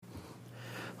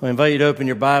I invite you to open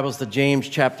your Bibles to James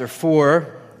chapter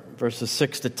 4, verses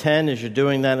 6 to 10. As you're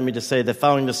doing that, let me just say that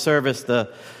following the service,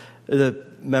 the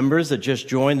members that just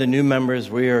joined, the new members,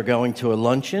 we are going to a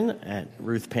luncheon at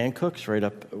Ruth Pancook's, right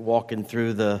up walking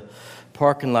through the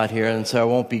parking lot here. And so I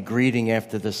won't be greeting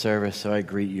after the service, so I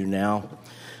greet you now.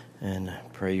 And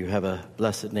pray you have a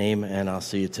blessed name, and I'll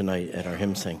see you tonight at our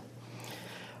hymn sing.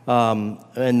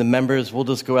 And the members, we'll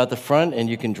just go out the front, and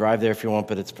you can drive there if you want,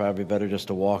 but it's probably better just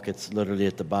to walk. It's literally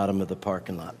at the bottom of the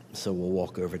parking lot, so we'll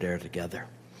walk over there together.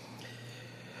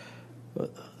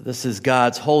 This is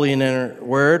God's holy and inner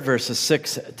word, verses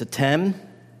 6 to 10.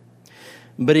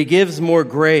 But he gives more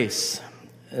grace.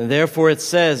 And therefore it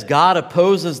says, God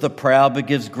opposes the proud, but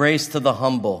gives grace to the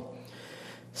humble.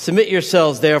 Submit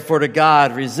yourselves, therefore, to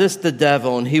God. Resist the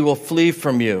devil, and he will flee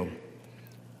from you.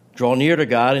 Draw near to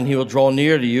God, and he will draw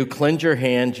near to you. Cleanse your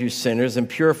hands, you sinners, and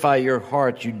purify your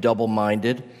hearts, you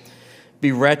double-minded.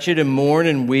 Be wretched and mourn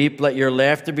and weep. Let your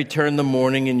laughter be turned to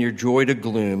mourning and your joy to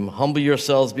gloom. Humble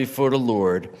yourselves before the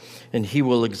Lord, and he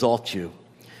will exalt you.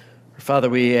 Father,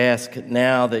 we ask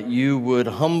now that you would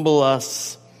humble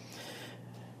us,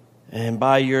 and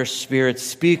by your Spirit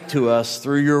speak to us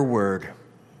through your word.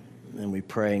 And we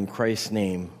pray in Christ's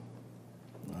name.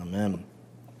 Amen.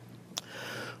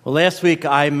 Well, last week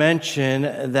I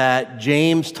mentioned that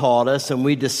James taught us, and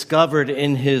we discovered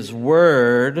in his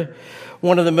word,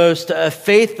 one of the most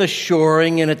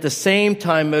faith-assuring and at the same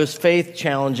time most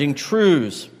faith-challenging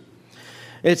truths.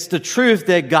 It's the truth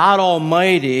that God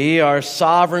Almighty, our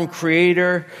sovereign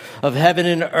creator of heaven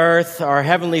and earth, our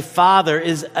heavenly Father,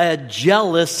 is a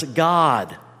jealous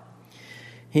God.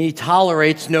 He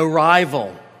tolerates no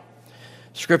rival.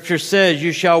 Scripture says,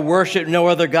 you shall worship no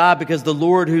other God because the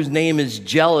Lord whose name is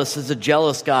jealous is a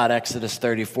jealous God, Exodus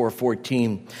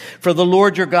 34:14. For the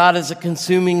Lord your God is a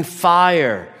consuming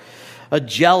fire, a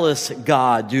jealous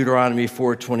God, Deuteronomy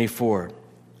 4:24.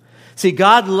 See,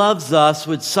 God loves us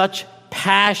with such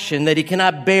passion that he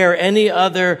cannot bear any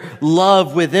other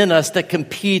love within us that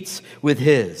competes with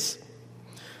his.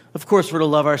 Of course, we're to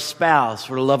love our spouse,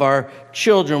 we're to love our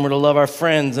children, we're to love our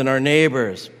friends and our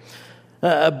neighbors.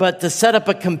 But to set up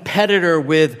a competitor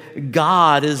with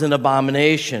God is an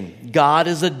abomination. God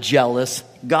is a jealous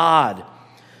God.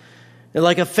 And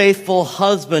like a faithful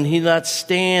husband, he does not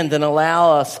stand and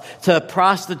allow us to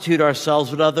prostitute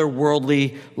ourselves with other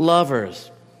worldly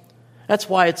lovers. That's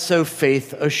why it's so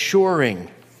faith assuring.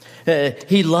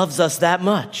 He loves us that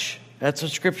much. That's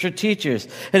what Scripture teaches.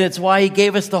 And it's why he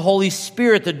gave us the Holy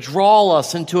Spirit to draw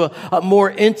us into a more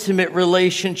intimate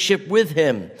relationship with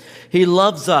him. He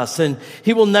loves us, and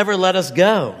he will never let us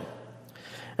go.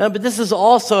 But this is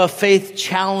also a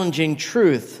faith-challenging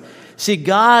truth. See,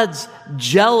 God's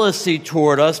jealousy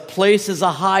toward us places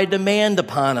a high demand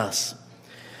upon us.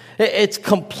 It's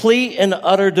complete and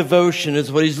utter devotion is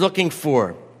what he's looking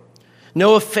for.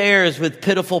 No affairs with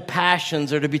pitiful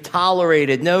passions are to be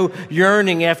tolerated. No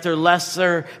yearning after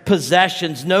lesser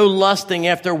possessions. No lusting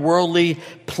after worldly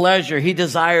pleasure. He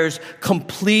desires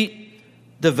complete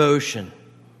devotion.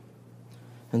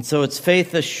 And so it's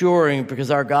faith assuring because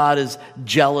our God is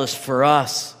jealous for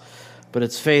us. But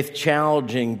it's faith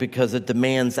challenging because it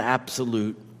demands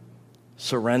absolute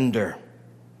surrender.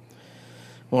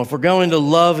 Well, if we're going to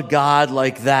love God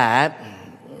like that,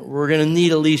 we're going to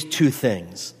need at least two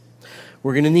things.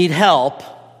 We're going to need help,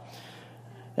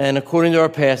 and according to our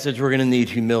passage, we're going to need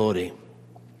humility.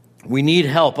 We need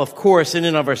help. Of course, in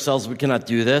and of ourselves, we cannot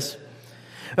do this.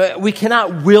 We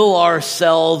cannot will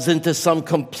ourselves into some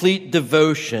complete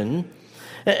devotion,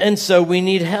 and so we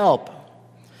need help.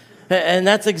 And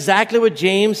that's exactly what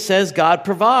James says God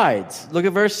provides. Look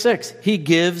at verse 6. He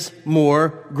gives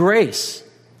more grace.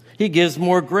 He gives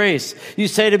more grace. You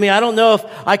say to me, I don't know if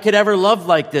I could ever love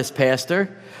like this,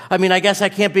 Pastor. I mean, I guess I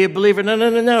can't be a believer.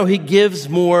 No. He gives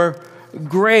more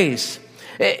grace.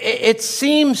 It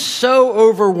seems so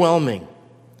overwhelming.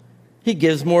 He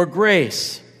gives more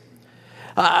grace.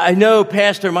 I know,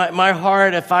 Pastor, my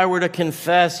heart, if I were to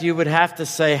confess, you would have to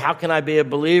say, how can I be a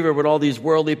believer with all these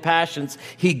worldly passions?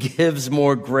 He gives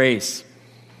more grace.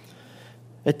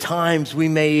 At times, we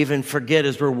may even forget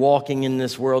as we're walking in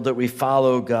this world that we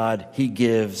follow God. He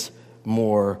gives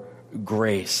more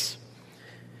grace.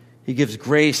 He gives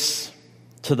grace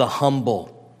to the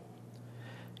humble.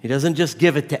 He doesn't just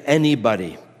give it to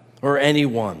anybody or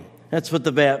anyone. That's what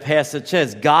the passage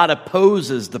says. God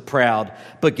opposes the proud,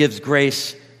 but gives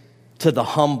grace to the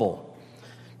humble.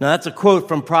 Now, that's a quote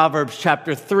from Proverbs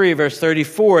chapter 3, verse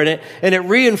 34, and it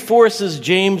reinforces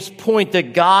James' point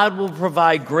that God will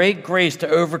provide great grace to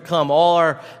overcome all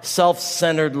our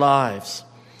self-centered lives.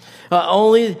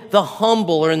 Only the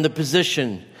humble are in the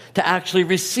position to actually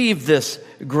receive this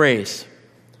grace.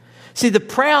 See, the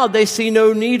proud, they see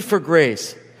no need for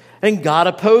grace, and God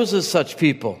opposes such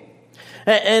people.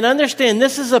 And understand,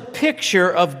 this is a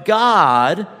picture of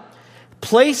God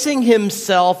placing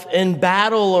himself in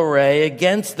battle array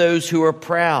against those who are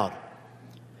proud.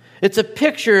 It's a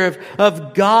picture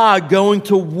of God going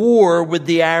to war with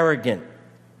the arrogant.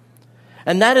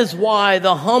 And that is why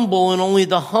the humble, and only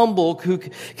the humble, who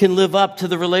can live up to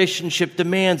the relationship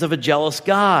demands of a jealous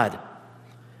God.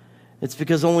 It's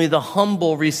because only the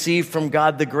humble receive from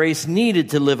God the grace needed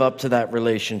to live up to that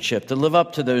relationship, to live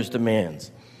up to those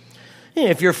demands.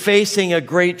 If you're facing a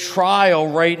great trial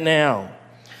right now,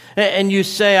 and you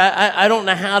say, I don't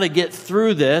know how to get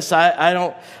through this, I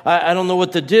don't know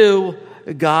what to do,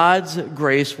 God's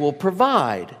grace will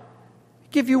provide.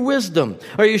 Give you wisdom.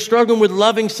 Are you struggling with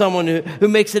loving someone who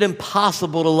makes it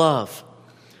impossible to love?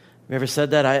 Have you ever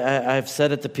said that? I've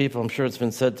said it to people. I'm sure it's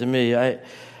been said to me.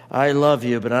 I love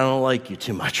you, but I don't like you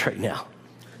too much right now.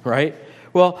 Right?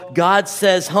 Well, God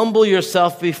says, humble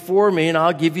yourself before me, and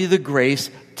I'll give you the grace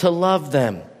to love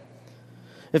them.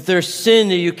 If there's sin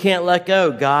that you can't let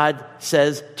go, God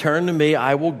says, turn to me,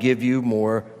 I will give you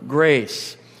more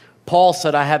grace. Paul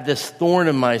said, I have this thorn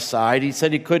in my side. He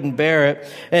said he couldn't bear it.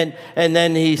 And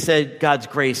then he said, God's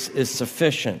grace is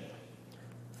sufficient.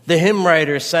 The hymn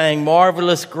writer sang,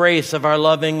 marvelous grace of our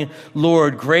loving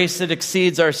Lord, grace that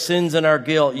exceeds our sins and our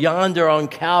guilt. Yonder on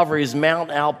Calvary's mount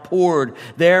outpoured,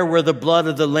 there where the blood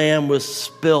of the Lamb was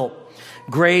spilt.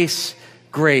 Grace,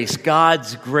 grace,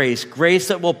 God's grace, grace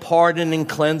that will pardon and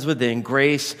cleanse within.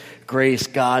 Grace, grace,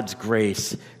 God's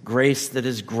grace, grace that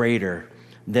is greater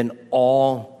than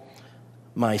all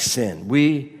my sin.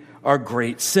 We are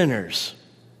great sinners,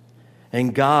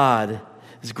 and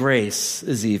God's grace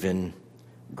is even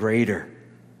greater.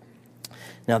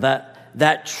 Now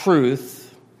that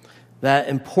truth, that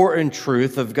important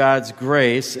truth of God's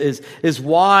grace is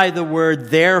why the word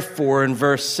therefore in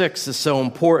verse 6 is so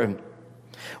important.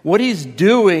 What he's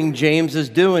doing, James is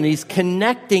doing, he's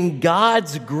connecting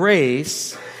God's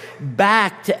grace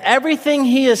back to everything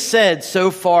he has said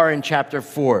so far in chapter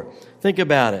 4. Think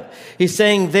about it. He's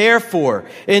saying, therefore,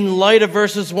 in light of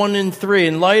verses 1 and 3,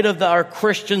 in light of our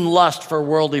Christian lust for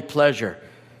worldly pleasure,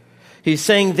 he's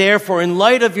saying, therefore, in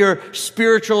light of your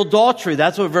spiritual adultery,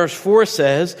 that's what verse 4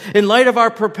 says, in light of our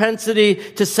propensity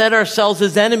to set ourselves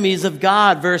as enemies of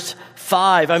God, verse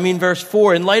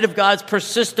 4, in light of God's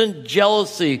persistent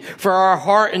jealousy for our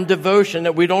heart and devotion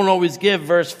that we don't always give,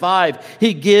 verse 5,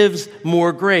 he gives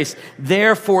more grace.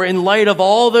 Therefore, in light of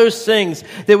all those things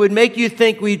that would make you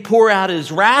think we'd pour out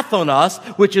his wrath on us,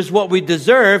 which is what we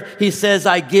deserve, he says,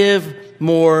 I give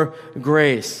more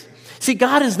grace. See,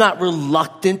 God is not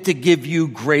reluctant to give you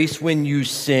grace when you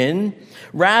sin.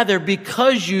 Rather,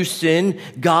 because you sin,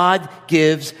 God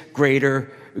gives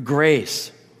greater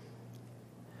grace.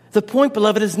 The point,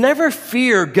 beloved, is never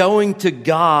fear going to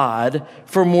God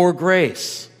for more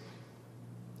grace.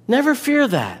 Never fear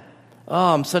that.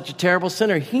 Oh, I'm such a terrible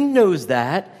sinner. He knows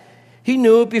that. He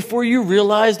knew it before you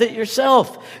realized it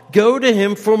yourself. Go to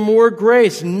him for more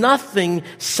grace. Nothing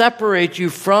separates you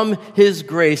from his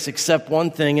grace except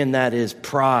one thing, and that is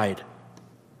pride.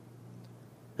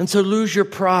 And so lose your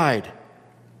pride.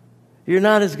 You're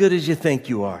not as good as you think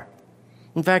you are.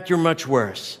 In fact, you're much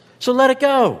worse. So let it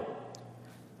go.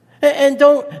 And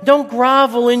don't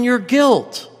grovel in your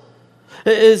guilt.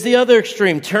 Is the other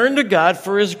extreme. Turn to God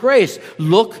for his grace.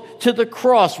 Look to the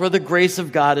cross where the grace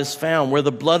of God is found, where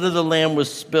the blood of the Lamb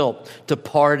was spilt to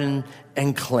pardon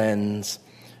and cleanse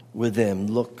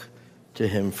within. Look to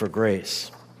him for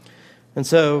grace. And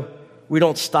so we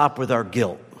don't stop with our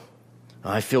guilt.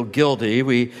 I feel guilty.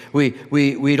 We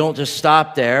don't just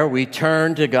stop there. We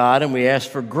turn to God and we ask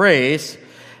for grace.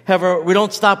 However, we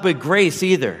don't stop with grace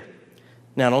either.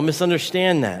 Now, don't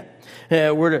misunderstand that.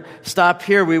 We're to stop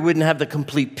here, we wouldn't have the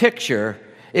complete picture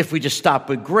if we just stopped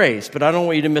with grace. But I don't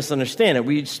want you to misunderstand it.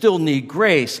 We still need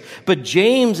grace. But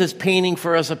James is painting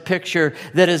for us a picture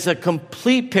that is a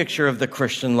complete picture of the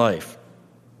Christian life.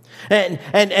 And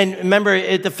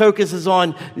remember, the focus is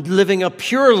on living a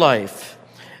pure life.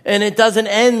 And it doesn't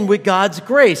end with God's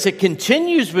grace. It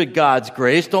continues with God's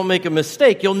grace. Don't make a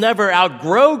mistake. You'll never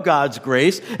outgrow God's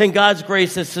grace, and God's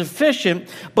grace is sufficient.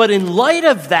 But in light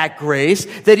of that grace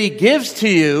that he gives to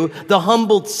you, the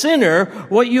humbled sinner,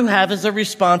 what you have is a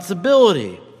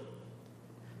responsibility.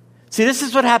 See, this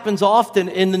is what happens often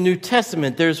in the New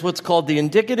Testament. There's what's called the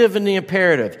indicative and the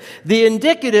imperative. The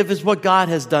indicative is what God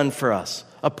has done for us.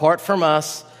 Apart from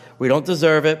us, we don't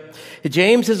deserve it.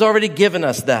 James has already given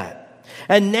us that.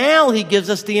 And now he gives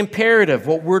us the imperative,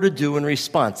 what we're to do in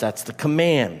response. That's the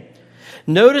command.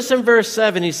 Notice in verse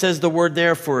 7, he says the word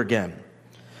therefore again.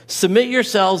 Submit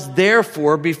yourselves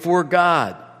therefore before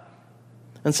God.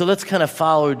 And so let's kind of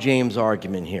follow James'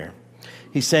 argument here.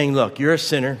 He's saying, look, you're a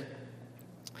sinner,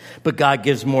 but God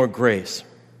gives more grace.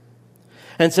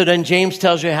 And so then James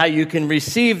tells you how you can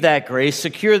receive that grace,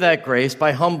 secure that grace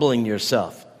by humbling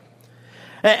yourself.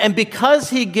 And because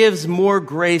he gives more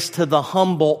grace to the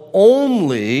humble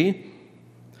only,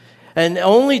 and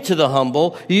only to the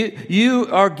humble, you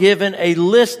are given a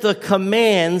list of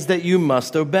commands that you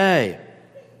must obey.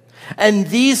 And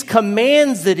these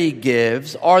commands that he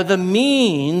gives are the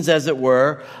means, as it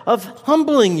were, of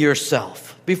humbling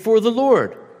yourself before the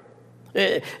Lord.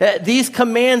 These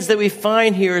commands that we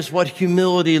find here is what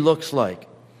humility looks like.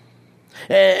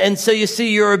 And so you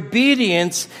see, your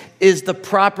obedience is the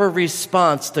proper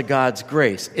response to God's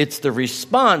grace. It's the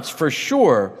response for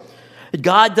sure.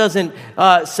 God doesn't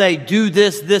say, do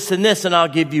this, this, and this, and I'll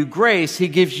give you grace. He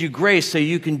gives you grace so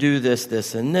you can do this,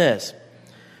 this, and this.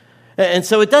 And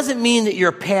so it doesn't mean that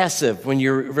you're passive when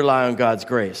you rely on God's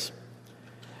grace,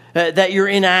 that you're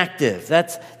inactive.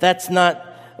 That's not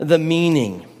the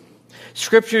meaning.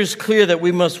 Scripture is clear that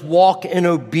we must walk in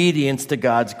obedience to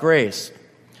God's grace.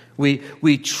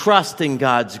 We trust in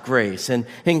God's grace and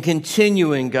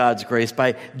continue in God's grace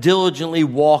by diligently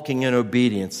walking in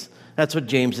obedience. That's what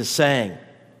James is saying.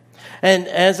 And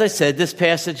as I said, this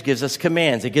passage gives us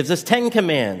commands. It gives us 10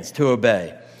 commands to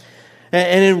obey.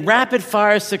 And in rapid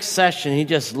fire succession, he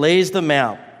just lays them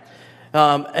out.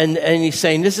 And he's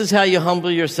saying, this is how you humble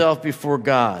yourself before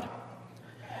God.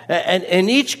 And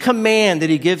each command that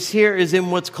he gives here is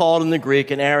in what's called in the Greek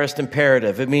an aorist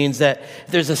imperative. It means that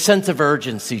there's a sense of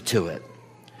urgency to it.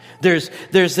 There's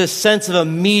this sense of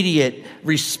immediate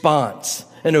response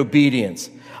and obedience.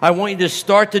 I want you to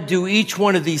start to do each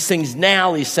one of these things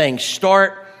now. He's saying,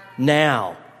 start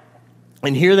now.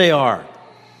 And here they are.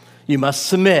 You must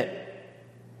submit.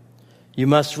 You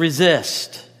must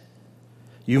resist.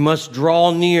 You must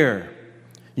draw near.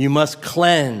 You must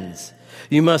cleanse.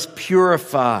 You must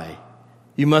purify.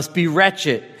 You must be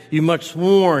wretched. You must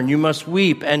warn. You must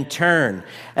weep and turn.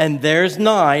 And there's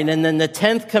 9. And then the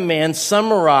 10th command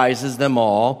summarizes them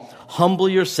all. Humble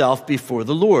yourself before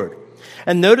the Lord.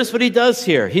 And notice what he does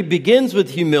here. He begins with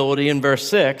humility in verse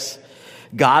 6.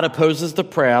 God opposes the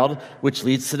proud, which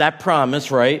leads to that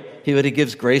promise, right? He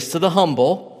gives grace to the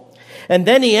humble. And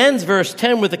then he ends verse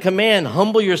 10 with a command,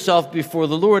 humble yourself before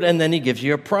the Lord, and then he gives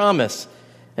you a promise,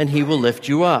 and he will lift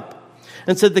you up.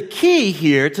 And so the key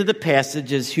here to the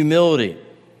passage is humility.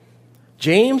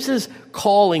 James is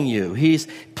calling you. He's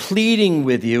pleading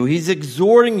with you. He's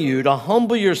exhorting you to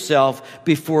humble yourself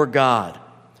before God,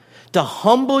 to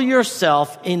humble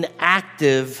yourself in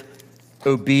active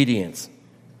obedience.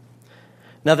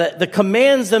 Now, the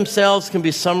commands themselves can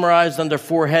be summarized under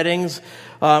 4 headings.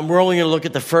 We're only going to look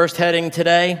at the first heading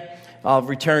today. I'll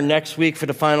return next week for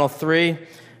the final 3.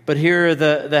 But here are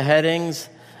the headings.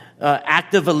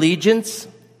 Active allegiance.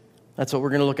 That's what we're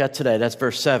going to look at today. That's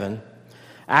verse 7.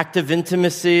 Active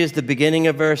intimacy is the beginning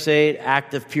of verse 8.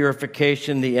 Active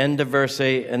purification, the end of verse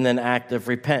 8. And then active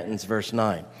repentance, verse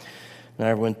 9. And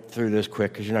I went through this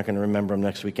quick because you're not going to remember them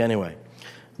next week anyway.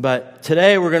 But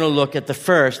today we're going to look at the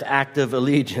first, active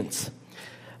allegiance.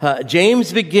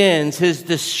 James begins his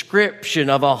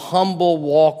description of a humble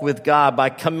walk with God by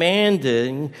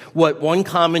commanding what one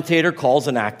commentator calls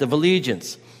an act of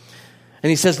allegiance. And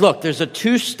he says, look, there's a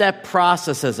 2-step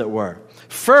process, as it were.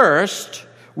 First,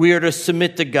 we are to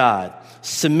submit to God.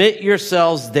 Submit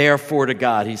yourselves, therefore, to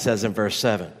God, he says in verse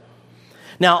 7.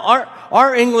 Now,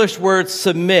 our English word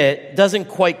submit doesn't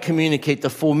quite communicate the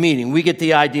full meaning. We get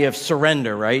the idea of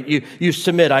surrender, right? You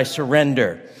submit, I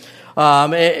surrender.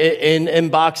 In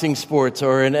boxing sports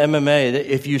or in MMA,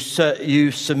 if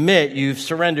you submit, you've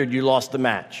surrendered, you lost the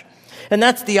match. And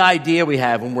that's the idea we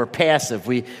have when we're passive.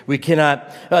 We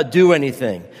cannot do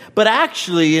anything. But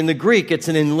actually, in the Greek, it's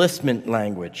an enlistment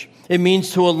language. It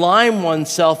means to align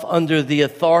oneself under the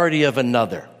authority of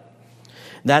another.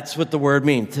 That's what the word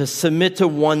means, to submit to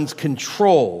one's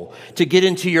control, to get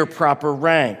into your proper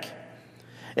rank.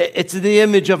 It's the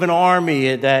image of an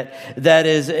army that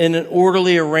is in an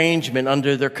orderly arrangement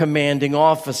under their commanding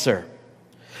officer.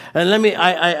 And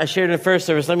I shared in the first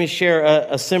service, let me share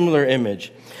a similar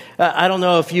image. I don't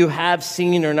know if you have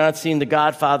seen or not seen the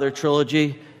Godfather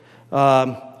trilogy.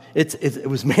 It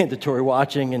was mandatory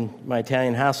watching in my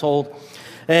Italian household.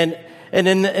 And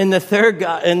in the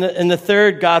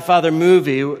third Godfather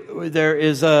movie, there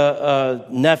is a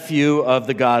nephew of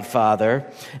the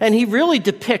Godfather, and he really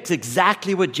depicts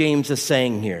exactly what James is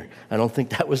saying here. I don't think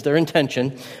that was their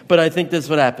intention, but I think this is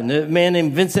what happened. A man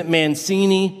named Vincent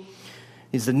Mancini,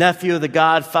 he's the nephew of the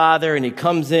Godfather, and he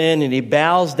comes in and he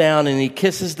bows down and he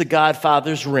kisses the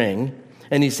Godfather's ring,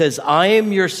 and he says, "I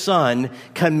am your son,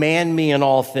 command me in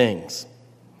all things."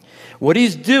 What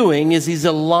he's doing is he's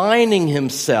aligning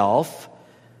himself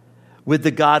with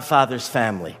the Godfather's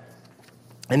family.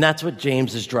 And that's what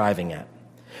James is driving at.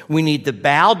 We need to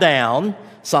bow down.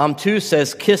 Psalm 2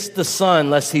 says, kiss the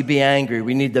Son lest he be angry.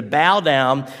 We need to bow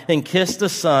down and kiss the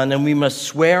Son, and we must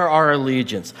swear our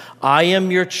allegiance. I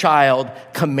am your child,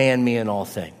 command me in all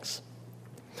things.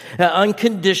 Now,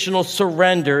 unconditional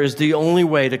surrender is the only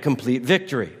way to complete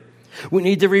victory. We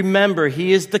need to remember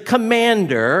he is the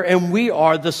commander and we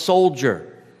are the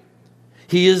soldier.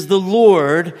 He is the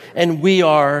Lord and we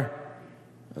are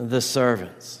the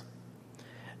servants.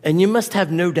 And you must have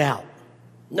no doubt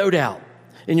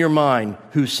in your mind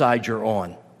whose side you're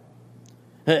on.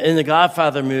 In the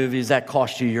Godfather movies, that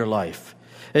cost you your life.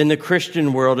 In the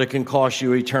Christian world, it can cost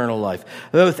you eternal life.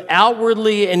 Both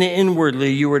outwardly and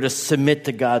inwardly, you are to submit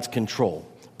to God's control.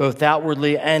 Both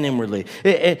outwardly and inwardly.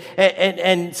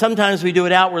 And sometimes we do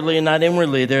it outwardly and not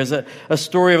inwardly. There's a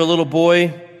story of a little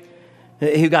boy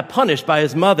who got punished by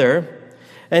his mother,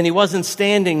 and he wasn't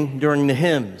standing during the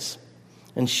hymns.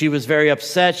 And she was very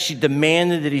upset. She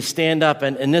demanded that he stand up,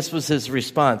 and this was his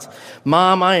response.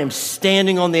 Mom, I am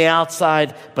standing on the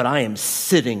outside, but I am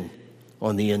sitting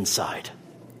on the inside.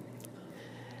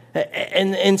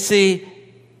 And see,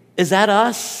 is that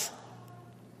us?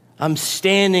 I'm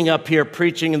standing up here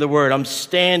preaching the word. I'm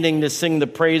standing to sing the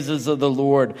praises of the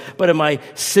Lord. But am I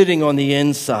sitting on the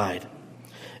inside?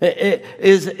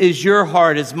 Is your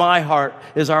heart, is my heart,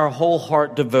 is our whole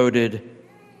heart devoted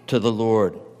to the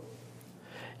Lord?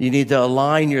 You need to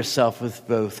align yourself with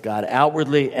both God,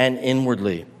 outwardly and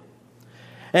inwardly.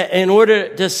 In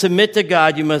order to submit to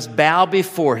God, you must bow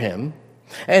before him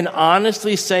and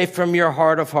honestly say from your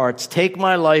heart of hearts, take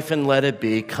my life and let it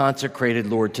be consecrated,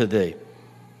 Lord, to thee.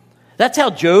 That's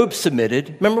how Job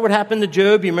submitted. Remember what happened to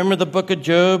Job? You remember the book of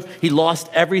Job? He lost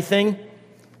everything.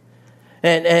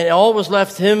 And all was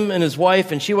left him and his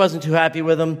wife, and she wasn't too happy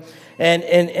with him. And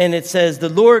it says,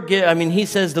 he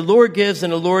says, the Lord gives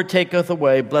and the Lord taketh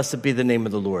away. Blessed be the name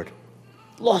of the Lord.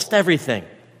 Lost everything.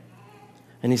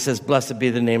 And he says, blessed be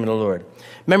the name of the Lord.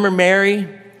 Remember Mary?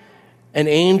 An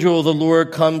angel of the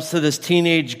Lord comes to this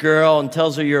teenage girl and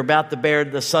tells her, you're about to bear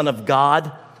the Son of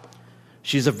God.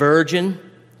 She's a virgin.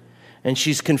 And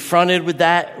she's confronted with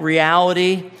that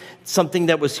reality, something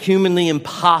that was humanly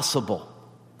impossible.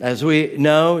 As we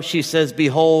know, she says,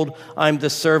 behold, I'm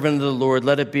the servant of the Lord.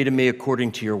 Let it be to me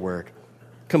according to your word.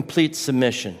 Complete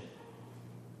submission.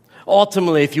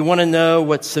 Ultimately, if you want to know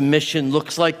what submission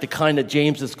looks like, the kind that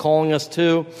James is calling us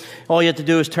to, all you have to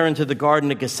do is turn to the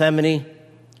Garden of Gethsemane.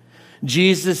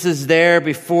 Jesus is there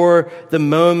before the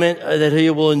moment that he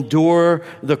will endure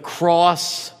the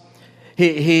cross.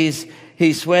 He's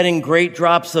sweating great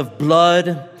drops of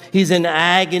blood. He's in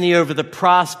agony over the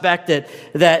prospect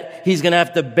that he's going to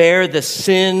have to bear the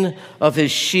sin of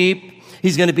his sheep.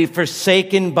 He's going to be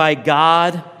forsaken by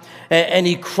God. And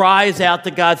he cries out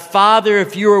to God, Father,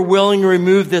 if you are willing,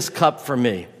 remove this cup from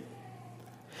me.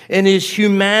 In his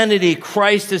humanity,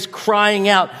 Christ is crying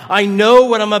out, I know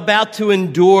what I'm about to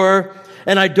endure,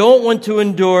 and I don't want to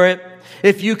endure it.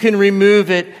 If you can remove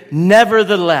it,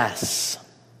 nevertheless,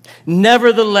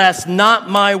 not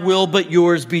my will, but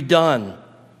yours be done.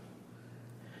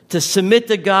 To submit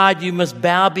to God, you must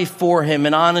bow before him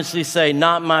and honestly say,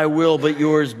 not my will, but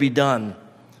yours be done.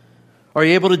 Are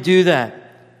you able to do that?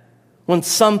 When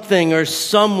something or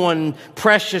someone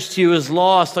precious to you is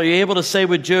lost, are you able to say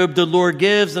with Job, the Lord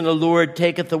gives and the Lord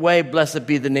taketh away, blessed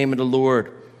be the name of the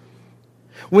Lord?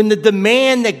 When the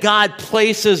demand that God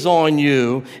places on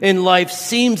you in life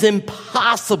seems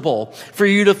impossible for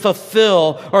you to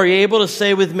fulfill, are you able to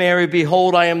say with Mary,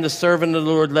 behold, I am the servant of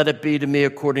the Lord, let it be to me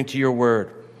according to your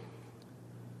word?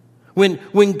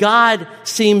 When God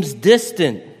seems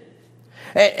distant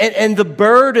and the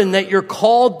burden that you're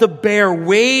called to bear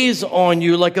weighs on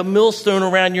you like a millstone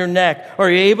around your neck, are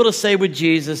you able to say with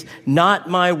Jesus, not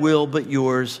my will, but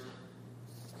yours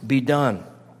be done?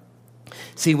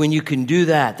 See, when you can do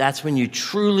that, that's when you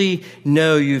truly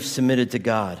know you've submitted to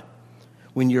God.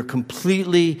 When you're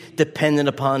completely dependent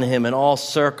upon him in all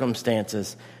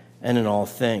circumstances and in all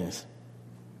things.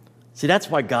 See, that's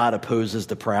why God opposes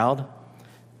the proud.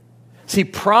 See,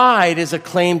 pride is a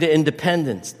claim to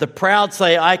independence. The proud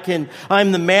say,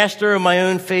 I'm the master of my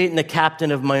own fate and the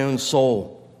captain of my own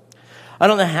soul. I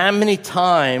don't know how many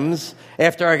times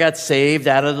after I got saved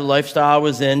out of the lifestyle I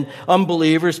was in,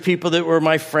 unbelievers, people that were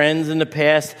my friends in the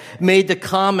past, made the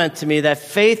comment to me that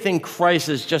faith in Christ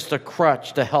is just a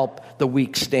crutch to help the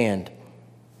weak stand.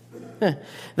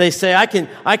 They say, I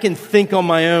can think on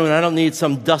my own. I don't need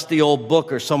some dusty old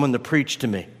book or someone to preach to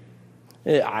me.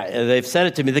 They've said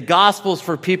it to me. The gospel is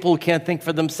for people who can't think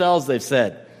for themselves, they've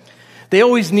said. They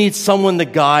always need someone to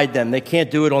guide them. They can't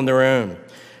do it on their own.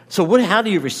 So how do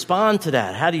you respond to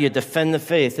that? How do you defend the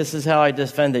faith? This is how I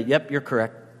defend it. Yep, you're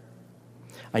correct.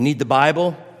 I need the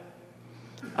Bible.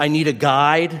 I need a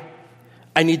guide.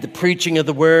 I need the preaching of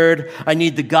the word. I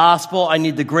need the gospel. I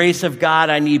need the grace of God.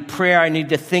 I need prayer. I need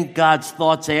to think God's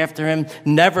thoughts after him,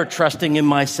 never trusting in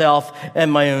myself and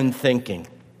my own thinking.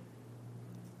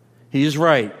 He is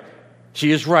right.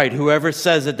 She is right. Whoever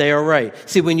says that they are right.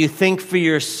 See, when you think for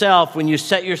yourself, when you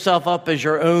set yourself up as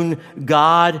your own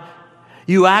God,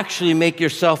 you actually make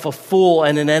yourself a fool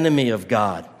and an enemy of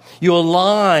God. You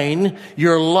align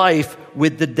your life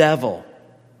with the devil.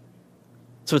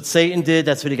 That's what Satan did.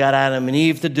 That's what he got Adam and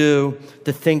Eve to do,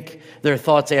 to think their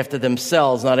thoughts after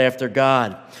themselves, not after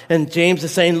God. And James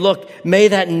is saying, look, may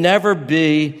that never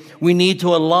be. We need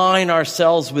to align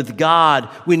ourselves with God.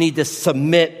 We need to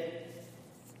submit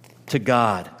to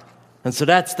God. And so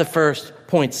that's the first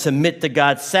point, submit to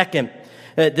God. Second,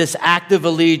 this act of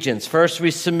allegiance. First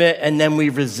we submit and then we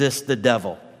resist the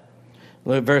devil.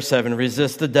 Look at verse 7,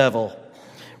 resist the devil.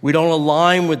 We don't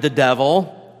align with the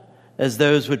devil as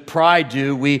those with pride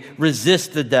do. We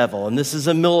resist the devil. And this is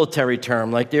a military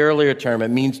term, like the earlier term. It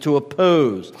means to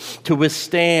oppose, to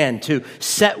withstand, to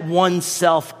set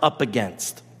oneself up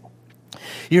against.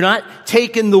 You're not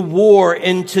taking the war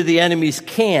into the enemy's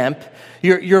camp.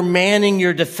 You're manning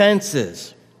your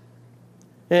defenses.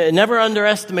 Never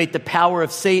underestimate the power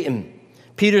of Satan.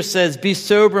 Peter says, be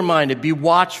sober-minded, be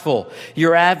watchful.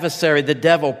 Your adversary, the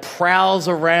devil, prowls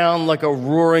around like a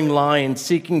roaring lion,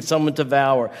 seeking someone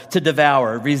to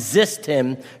devour. Resist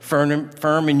him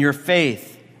firm in your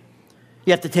faith.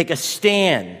 You have to take a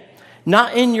stand,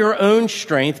 not in your own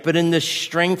strength, but in the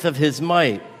strength of his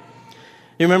might.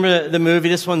 You remember the movie?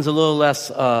 This one's a little less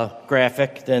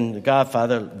graphic than The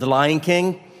Godfather, The Lion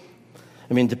King.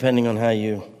 I mean, depending on how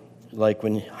you like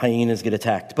when hyenas get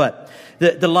attacked. But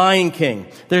the Lion King,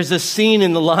 there's a scene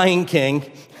in The Lion King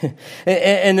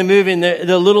in the movie, and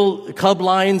the little cub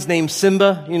lion's named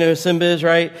Simba. You know who Simba is,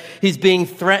 right? He's being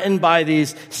threatened by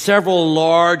these several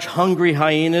large, hungry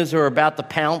hyenas who are about to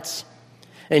pounce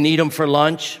and eat him for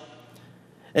lunch.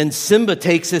 And Simba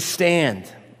takes his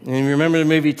stand. And you remember the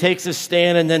movie? He takes his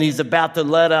stand, and then he's about to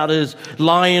let out his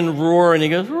lion roar, and he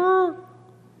goes, roar.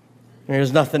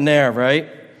 There's nothing there, right?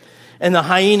 And the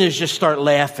hyenas just start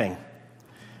laughing.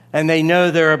 And they know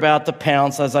they're about to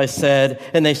pounce, as I said,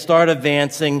 and they start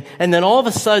advancing. And then all of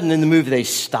a sudden in the movie, they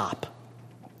stop.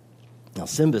 Now,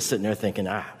 Simba's sitting there thinking,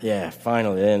 yeah,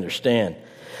 finally, they understand.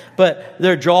 But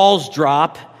their jaws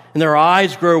drop, and their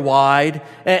eyes grow wide,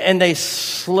 and they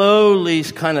slowly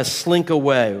kind of slink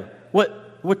away.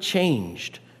 What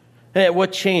changed?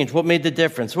 What changed? What made the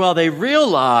difference? Well, they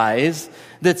realized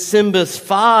that Simba's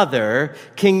father,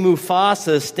 King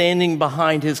Mufasa, is standing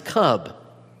behind his cub.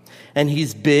 And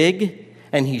he's big,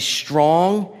 and he's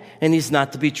strong, and he's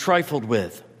not to be trifled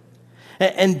with.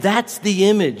 And that's the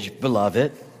image,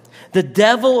 beloved. The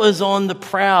devil is on the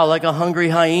prowl like a hungry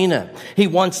hyena. He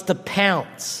wants to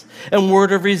pounce. And we're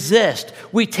to resist.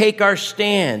 We take our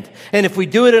stand. And if we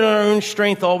do it in our own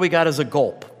strength, all we got is a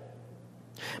gulp.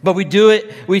 But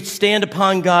we stand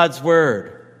upon God's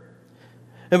word.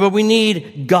 But we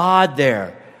need God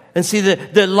there. And see,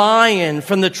 the lion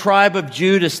from the tribe of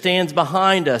Judah stands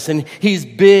behind us, and he's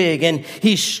big, and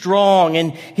he's strong,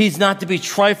 and he's not to be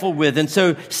trifled with. And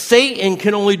so Satan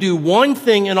can only do one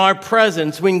thing in our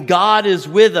presence. When God is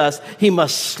with us, he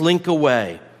must slink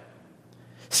away.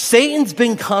 Satan's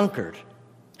been conquered.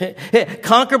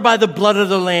 Conquered by the blood of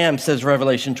the Lamb, says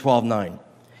Revelation 12:9.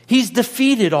 He's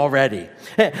defeated already.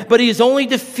 But he's only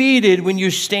defeated when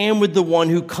you stand with the one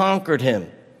who conquered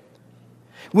him.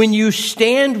 When you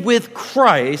stand with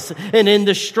Christ and in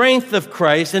the strength of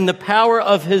Christ and the power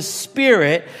of his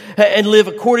Spirit and live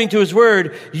according to his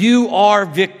word, you are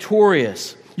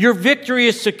victorious. Your victory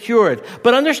is secured.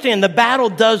 But understand, the battle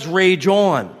does rage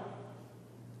on.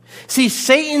 See,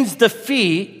 Satan's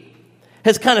defeat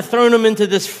has kind of thrown him into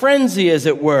this frenzy, as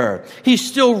it were. He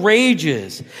still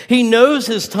rages. He knows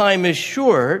his time is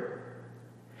short.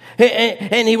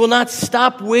 And he will not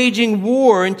stop waging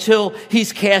war until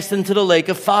he's cast into the lake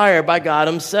of fire by God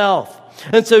himself.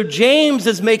 And so James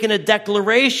is making a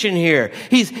declaration here.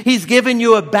 He's giving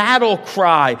you a battle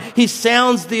cry. He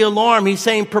sounds the alarm. He's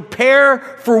saying, prepare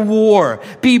for war.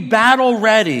 Be battle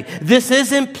ready. This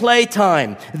isn't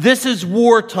playtime. This is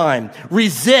wartime.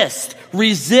 Resist,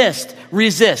 resist,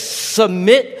 resist.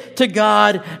 Submit to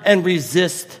God and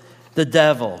resist the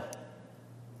devil.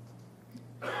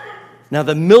 Now,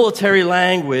 the military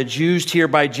language used here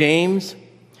by James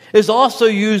is also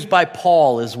used by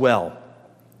Paul as well.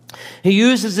 He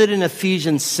uses it in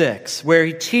Ephesians 6, where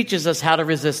he teaches us how to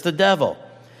resist the devil.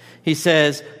 He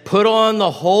says, put on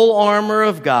the whole armor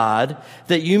of God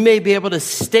that you may be able to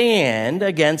stand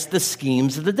against the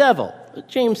schemes of the devil.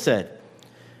 James said.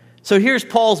 So here's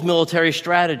Paul's military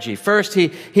strategy. First,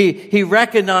 he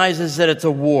recognizes that it's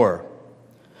a war.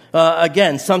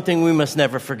 Again, something we must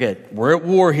never forget. We're at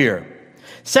war here.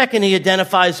 Second, he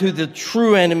identifies who the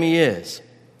true enemy is.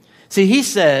 See,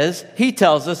 he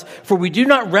tells us, for we do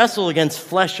not wrestle against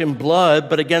flesh and blood,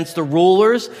 but against the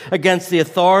rulers, against the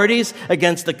authorities,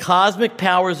 against the cosmic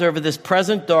powers over this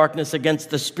present darkness, against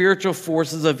the spiritual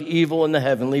forces of evil in the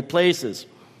heavenly places.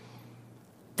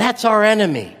 That's our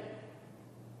enemy.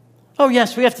 Oh,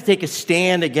 yes, we have to take a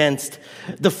stand against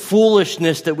the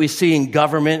foolishness that we see in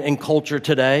government and culture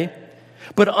today.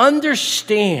 But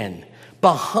understand,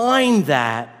 behind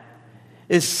that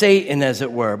is Satan, as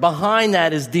it were. Behind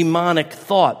that is demonic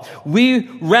thought. We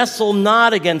wrestle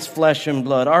not against flesh and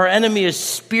blood. Our enemy is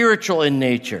spiritual in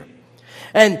nature.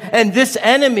 And this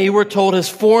enemy, we're told, has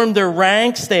formed their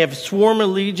ranks. They have sworn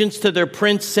allegiance to their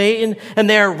prince, Satan, and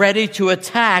they are ready to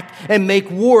attack and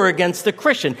make war against the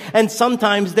Christian. And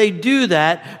sometimes they do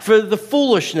that for the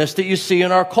foolishness that you see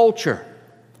in our culture.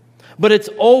 But it's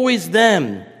always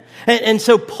them. And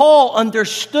so Paul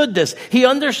understood this. He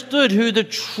understood who the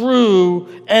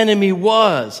true enemy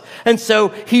was. And so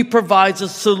he provides a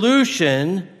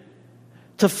solution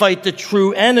to fight the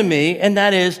true enemy, and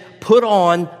that is put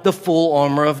on the full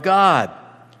armor of God,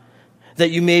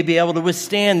 that you may be able to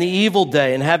withstand the evil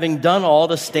day, and having done all,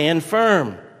 to stand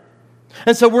firm.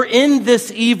 And so we're in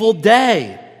this evil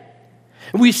day.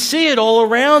 We see it all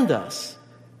around us.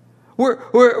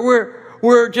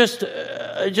 We're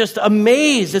just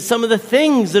amazed at some of the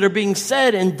things that are being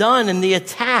said and done, and the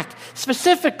attack,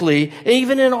 specifically,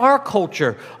 even in our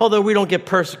culture. Although we don't get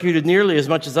persecuted nearly as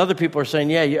much as other people are saying,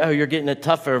 you're getting it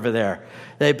tough over there.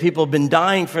 People have been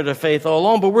dying for their faith all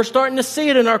along, but we're starting to see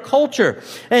it in our culture.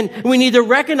 And we need to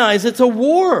recognize it's a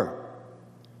war.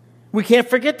 We can't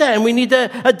forget that, and we need to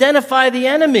identify the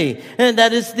enemy, and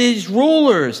that is these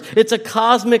rulers. It's a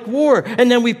cosmic war.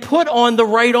 And then we put on the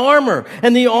right armor,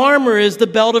 and the armor is the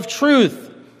belt of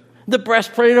truth, the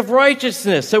breastplate of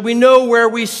righteousness, so we know where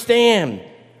we stand.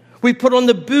 We put on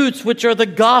the boots, which are the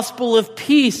gospel of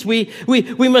peace. We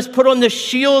must put on the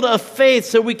shield of faith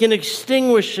so we can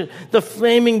extinguish the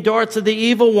flaming darts of the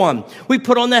evil one. We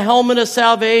put on the helmet of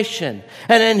salvation.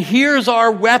 And then here's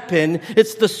our weapon.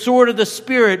 It's the sword of the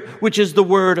Spirit, which is the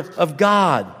word of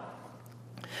God.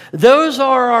 Those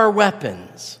are our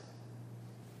weapons.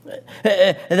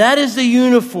 That is the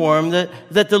uniform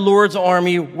that the Lord's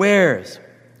army wears.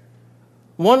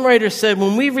 One writer said,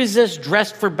 when we resist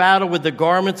dressed for battle with the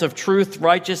garments of truth,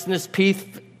 righteousness,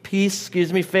 faith,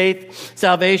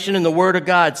 salvation, and the word of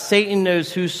God, Satan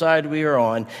knows whose side we are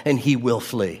on, and he will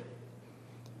flee.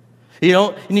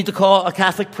 You need to call a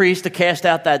Catholic priest to cast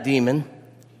out that demon.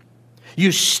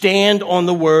 You stand on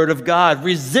the word of God.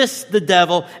 Resist the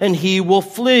devil and he will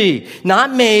flee.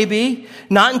 Not maybe,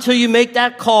 not until you make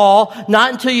that call,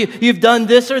 not until you've done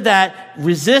this or that.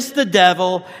 Resist the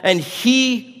devil and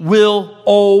he will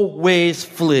always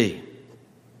flee.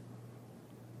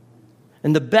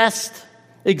 And the best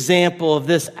example of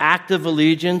this act of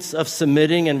allegiance, of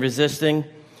submitting and resisting,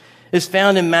 is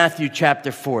found in Matthew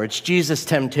chapter 4. It's Jesus'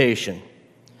 temptation.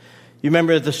 You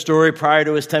remember the story prior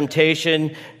to his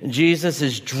temptation? Jesus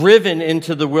is driven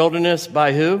into the wilderness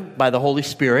by who? By the Holy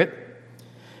Spirit.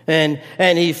 And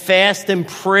he fasts and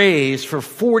prays for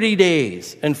 40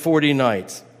 days and 40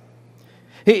 nights.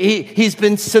 He's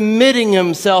been submitting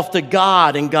himself to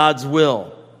God and God's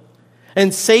will.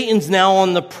 And Satan's now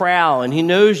on the prowl, and he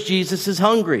knows Jesus is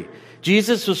hungry.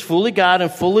 Jesus was fully God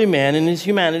and fully man. In his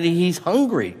humanity, he's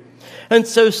hungry. And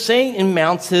so Satan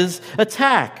mounts his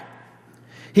attack.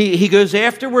 He goes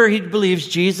after where he believes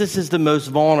Jesus is the most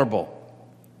vulnerable.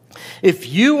 If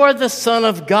you are the Son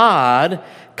of God,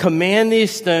 command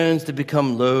these stones to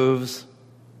become loaves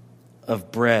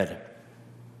of bread.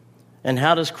 And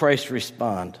how does Christ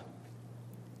respond?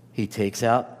 He takes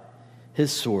out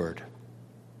his sword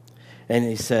and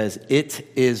he says, "It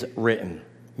is written,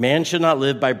 man should not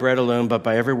live by bread alone, but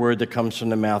by every word that comes from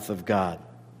the mouth of God."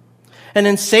 And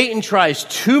then Satan tries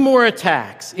 2 more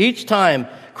attacks. Each time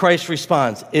Christ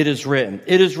responds, "It is written.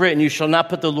 It is written, you shall not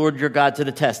put the Lord your God to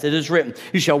the test. It is written,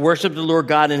 you shall worship the Lord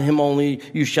God, and him only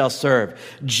you shall serve."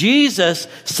 Jesus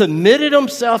submitted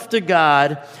himself to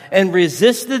God and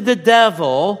resisted the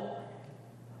devil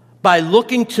by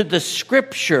looking to the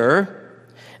scripture.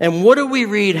 And what do we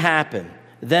read happen?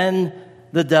 Then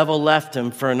the devil left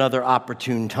him for another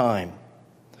opportune time.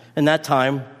 And that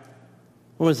time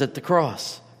was at the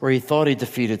cross, where he thought he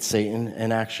defeated Satan,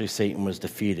 and actually Satan was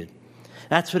defeated.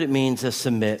 That's what it means to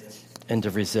submit and to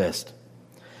resist.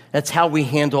 That's how we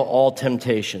handle all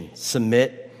temptation.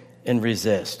 Submit and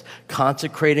resist.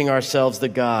 Consecrating ourselves to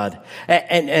God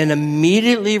and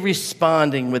immediately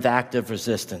responding with active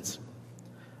resistance.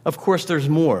 Of course, there's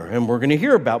more, and we're going to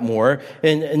hear about more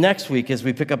in next week as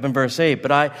we pick up in verse 8.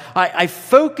 But I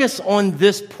focus on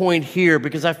this point here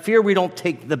because I fear we don't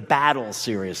take the battle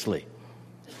seriously.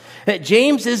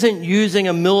 James isn't using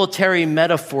a military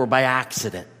metaphor by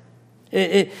accident.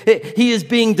 He is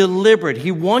being deliberate.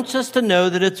 He wants us to know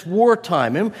that it's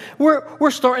wartime. And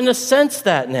we're starting to sense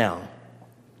that now.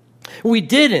 We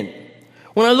didn't.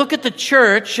 When I look at the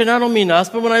church, and I don't mean us,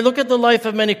 but when I look at the life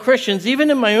of many Christians,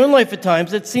 even in my own life at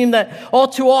times, it seemed that all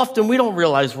too often we don't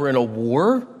realize we're in a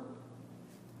war.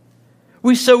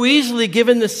 We so easily,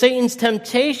 given the Satan's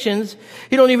temptations,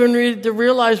 you don't even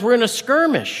realize we're in a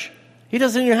skirmish. He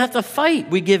doesn't even have to fight.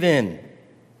 We give in.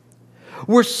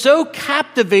 We're so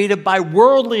captivated by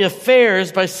worldly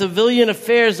affairs, by civilian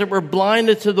affairs, that we're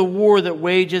blinded to the war that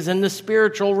wages in the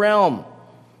spiritual realm.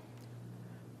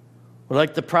 We're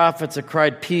like the prophets that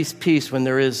cried, peace, peace, when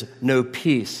there is no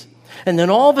peace. And then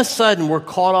all of a sudden, we're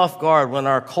caught off guard when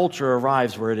our culture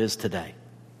arrives where it is today.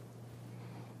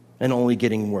 And only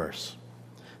getting worse.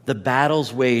 The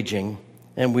battle's waging,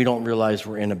 and we don't realize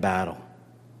we're in a battle.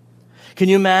 Can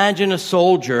you imagine a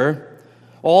soldier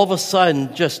all of a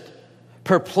sudden just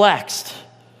perplexed?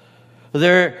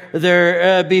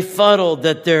 They're befuddled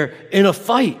that they're in a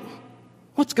fight.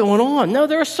 What's going on? No,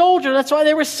 they're a soldier. That's why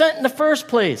they were sent in the first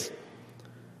place.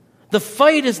 The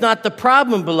fight is not the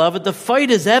problem, beloved. The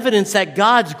fight is evidence that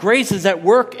God's grace is at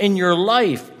work in your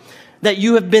life, that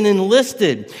you have been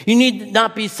enlisted. You need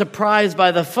not be surprised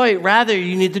by the fight. Rather,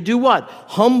 you need to do what?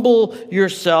 Humble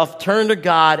yourself, turn to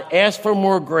God, ask for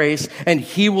more grace, and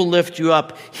He will lift you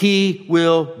up. He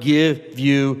will give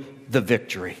you the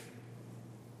victory.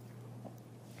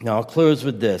 Now, I'll close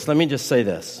with this. Let me just say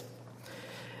this.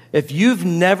 If you've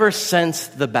never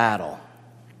sensed the battle,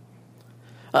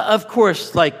 of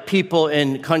course, like people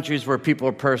in countries where people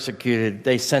are persecuted,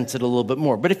 they sense it a little bit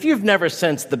more. But if you've never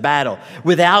sensed the battle,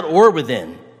 without or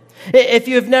within, if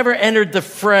you've never entered the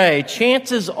fray,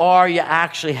 chances are you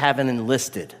actually haven't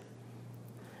enlisted.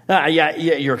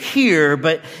 You're here,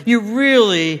 but you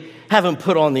really haven't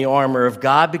put on the armor of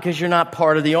God because you're not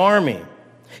part of the army.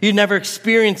 You never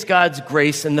experienced God's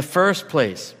grace in the first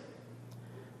place.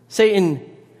 Satan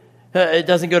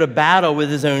doesn't go to battle with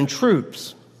his own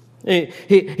troops.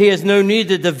 He has no need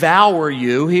to devour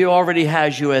you. He already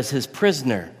has you as his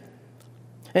prisoner.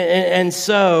 And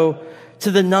so,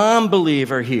 to the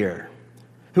non-believer here,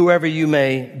 whoever you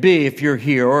may be, if you're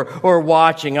here or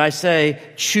watching, I say,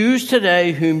 choose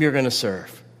today whom you're going to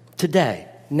serve. Today,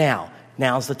 now.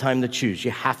 Now's the time to choose.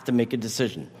 You have to make a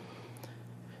decision.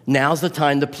 Now's the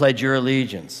time to pledge your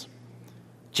allegiance.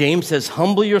 James says,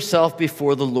 humble yourself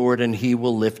before the Lord and He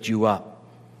will lift you up.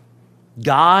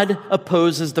 God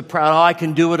opposes the proud. Oh, I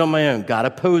can do it on my own. God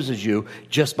opposes you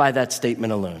just by that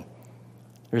statement alone.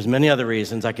 There's many other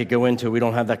reasons I could go into. We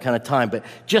don't have that kind of time. But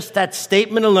just that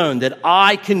statement alone, that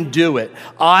I can do it.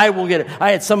 I will get it.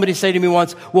 I had somebody say to me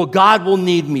once, well, God will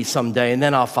need me someday, and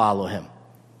then I'll follow Him.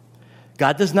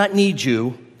 God does not need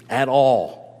you at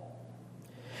all.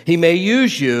 He may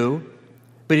use you,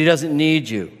 but He doesn't need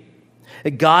you.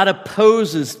 God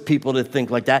opposes people to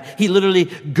think like that. He literally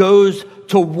goes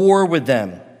to war with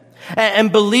them.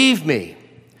 And believe me,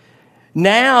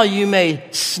 now you may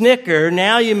snicker,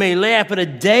 now you may laugh, but a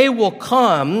day will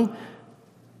come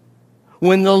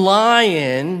when the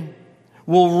lion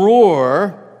will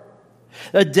roar.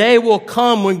 A day will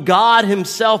come when God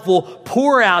Himself will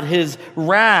pour out His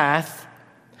wrath.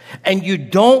 And you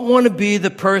don't want to be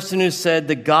the person who said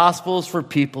the gospel is for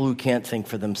people who can't think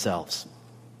for themselves.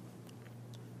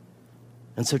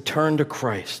 And so turn to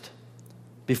Christ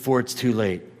before it's too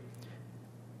late.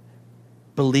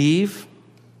 Believe,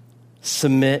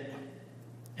 submit,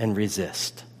 and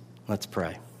resist. Let's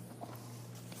pray.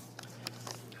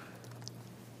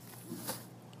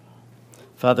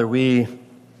 Father, we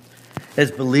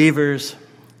as believers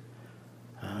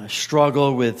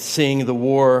struggle with seeing the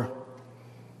war,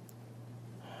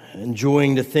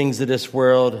 enjoying the things of this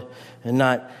world, and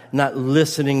not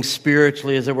listening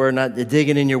spiritually, as it were, not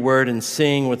digging in your word and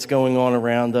seeing what's going on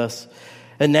around us.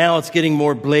 And now it's getting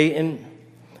more blatant.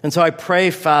 And so I pray,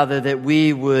 Father, that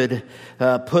we would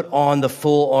put on the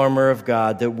full armor of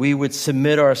God, that we would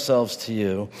submit ourselves to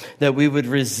you, that we would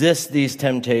resist these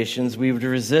temptations, we would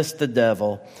resist the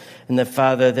devil, and that,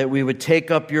 Father, that we would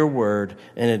take up your word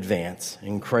in advance.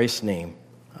 In Christ's name,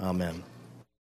 amen.